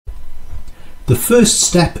The first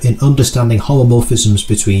step in understanding homomorphisms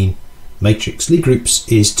between matrix Lie groups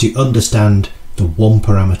is to understand the one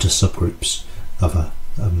parameter subgroups of a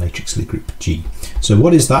matrix Lie group G. So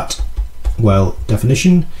what is that? Well,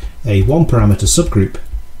 definition, a one parameter subgroup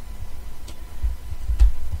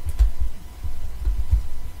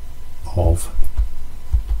of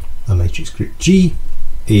a matrix group G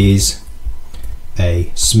is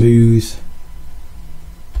a smooth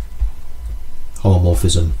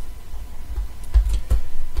homomorphism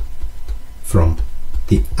from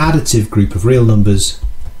the additive group of real numbers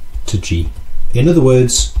to G. In other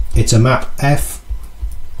words, it's a map F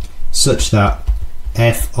such that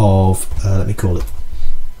F of, let me call it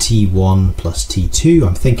T1 plus T2,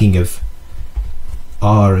 I'm thinking of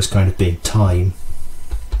R as kind of being time,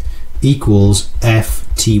 equals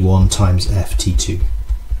F T1 times F T2.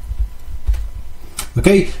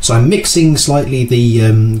 Okay, so I'm mixing slightly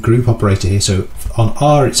the group operator here. So on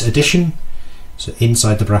R it's addition, so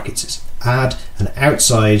inside the brackets it's add, and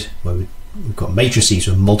outside, well, we've got matrices,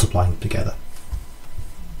 so we're multiplying them together.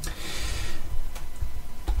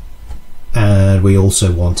 And we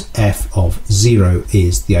also want F of 0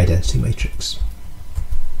 is the identity matrix.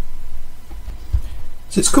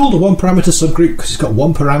 So it's called a one parameter subgroup because it's got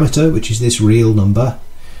one parameter, which is this real number,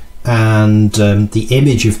 and the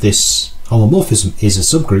image of this homomorphism is a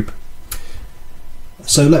subgroup.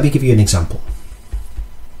 So let me give you an example.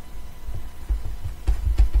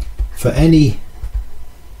 For any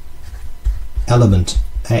element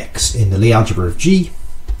x in the Lie algebra of G,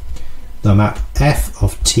 the map f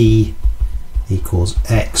of t equals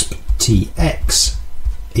exp tx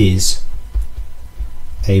is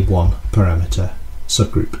a one parameter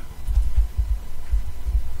subgroup.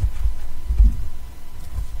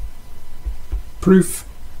 Proof?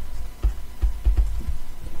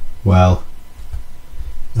 Well,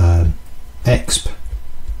 exp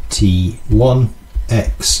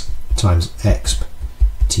t1x times exp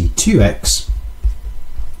t2x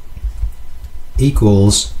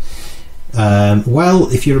equals,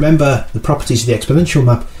 well, if you remember the properties of the exponential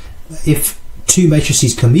map, if two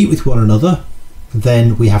matrices commute with one another,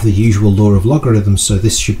 then we have the usual law of logarithms, so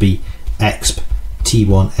this should be exp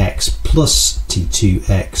t1x plus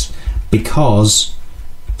t2x because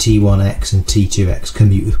t1x and t2x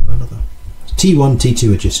commute with one another. T1,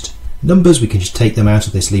 T2 are just numbers, we can just take them out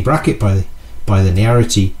of this Lie bracket by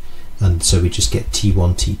linearity, and so we just get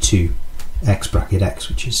T1, T2, x bracket x,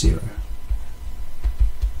 which is 0.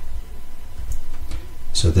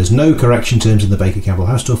 So there's no correction terms in the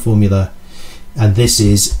Baker-Campbell-Hausdorff formula, and this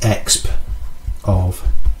is exp of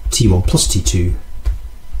T1 plus T2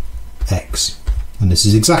 x. And this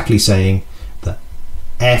is exactly saying that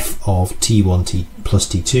f of T1 plus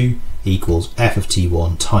T2 equals f of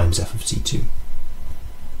T1 times f of T2.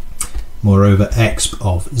 Moreover, exp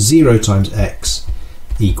of 0 times x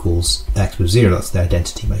equals exp of 0, that's the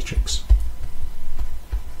identity matrix.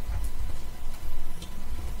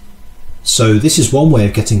 So this is one way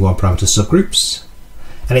of getting one parameter subgroups,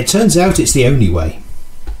 and it turns out it's the only way.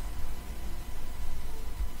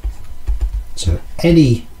 So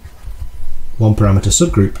any one parameter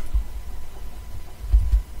subgroup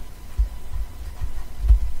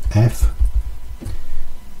f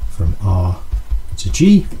from R to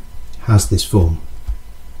G has this form,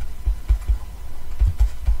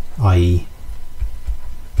 i.e.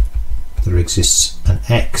 there exists an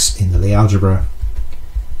x in the Lie algebra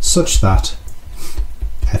such that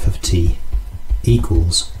f of t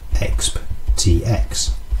equals exp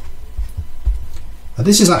tx. And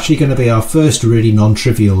this is actually going to be our first really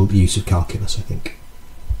non-trivial use of calculus, I think.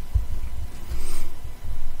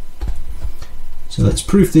 So let's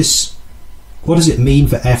prove this. What does it mean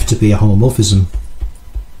for f to be a homomorphism?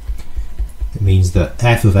 It means that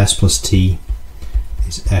f of s plus t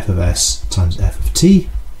is f of s times f of t,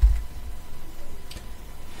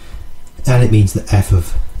 and it means that f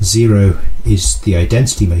of 0 is the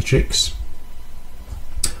identity matrix.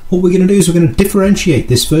 What we're going to do is we're going to differentiate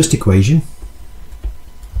this first equation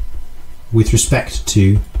with respect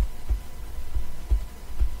to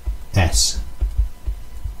s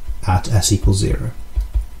at s equals 0.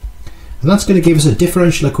 And that's going to give us a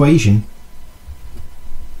differential equation,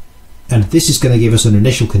 and this is going to give us an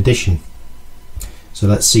initial condition. So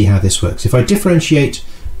let's see how this works. If I differentiate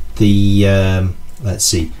the,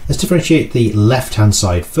 let's differentiate the left-hand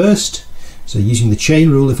side first. So using the chain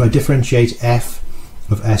rule, if I differentiate f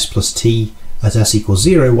of s plus t at s equals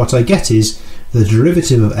 0, what I get is the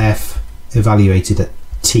derivative of f evaluated at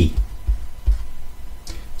t.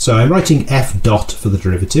 So I'm writing f dot for the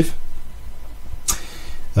derivative.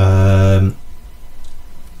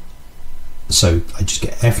 So I just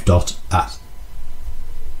get f dot at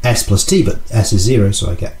s plus t, but s is 0, so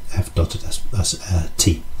I get f dot at s as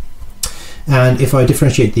t. And if I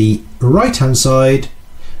differentiate the right hand side,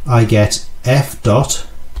 I get f dot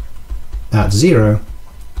at 0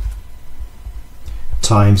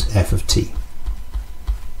 times f of t,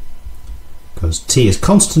 because t is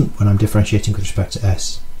constant when I'm differentiating with respect to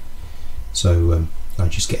s. So I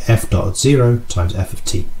just get f dot at 0 times f of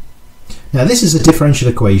t. Now this is a differential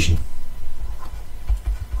equation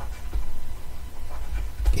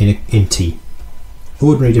in t,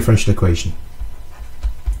 ordinary differential equation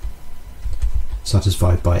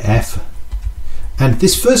satisfied by f, and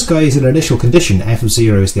this first guy is an initial condition. F of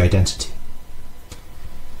 0 is the identity.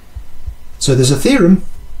 So there's a theorem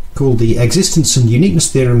called the existence and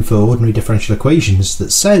uniqueness theorem for ordinary differential equations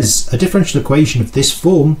that says a differential equation of this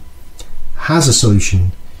form has a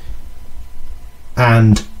solution,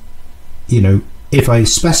 and if I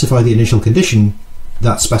specify the initial condition,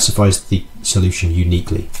 that specifies the solution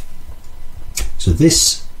uniquely. So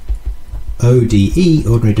this ODE,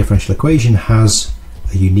 ordinary differential equation, has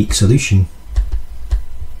a unique solution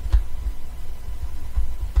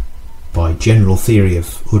by general theory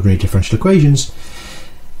of ordinary differential equations,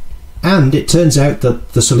 and it turns out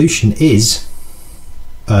that the solution is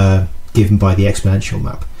given by the exponential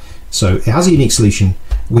map. So it has a unique solution.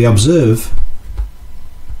 We observe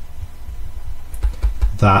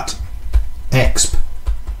that exp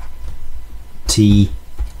t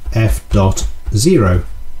f dot 0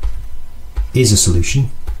 is a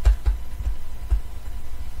solution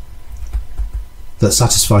that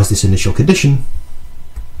satisfies this initial condition,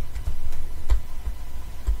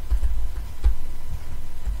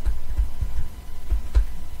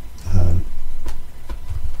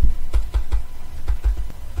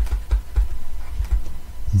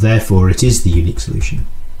 therefore it is the unique solution.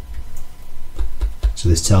 So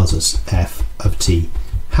this tells us f of t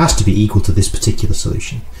has to be equal to this particular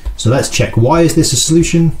solution. So let's check, why is this a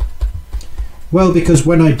solution? Well, because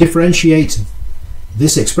when I differentiate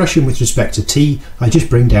this expression with respect to t, I just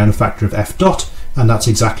bring down a factor of f dot, and that's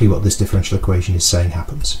exactly what this differential equation is saying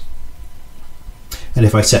happens. And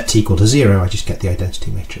if I set t equal to 0, I just get the identity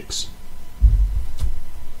matrix.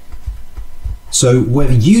 So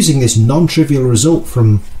we're using this non-trivial result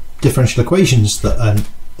from differential equations that an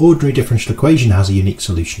ordinary differential equation has a unique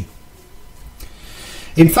solution.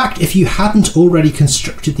 In fact, if you hadn't already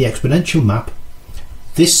constructed the exponential map,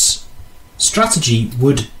 this strategy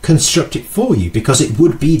would construct it for you, because it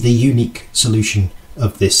would be the unique solution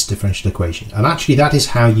of this differential equation. And actually that is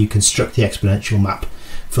how you construct the exponential map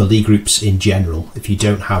for Lie groups in general, if you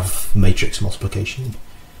don't have matrix multiplication,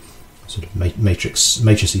 sort of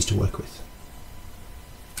matrices to work with.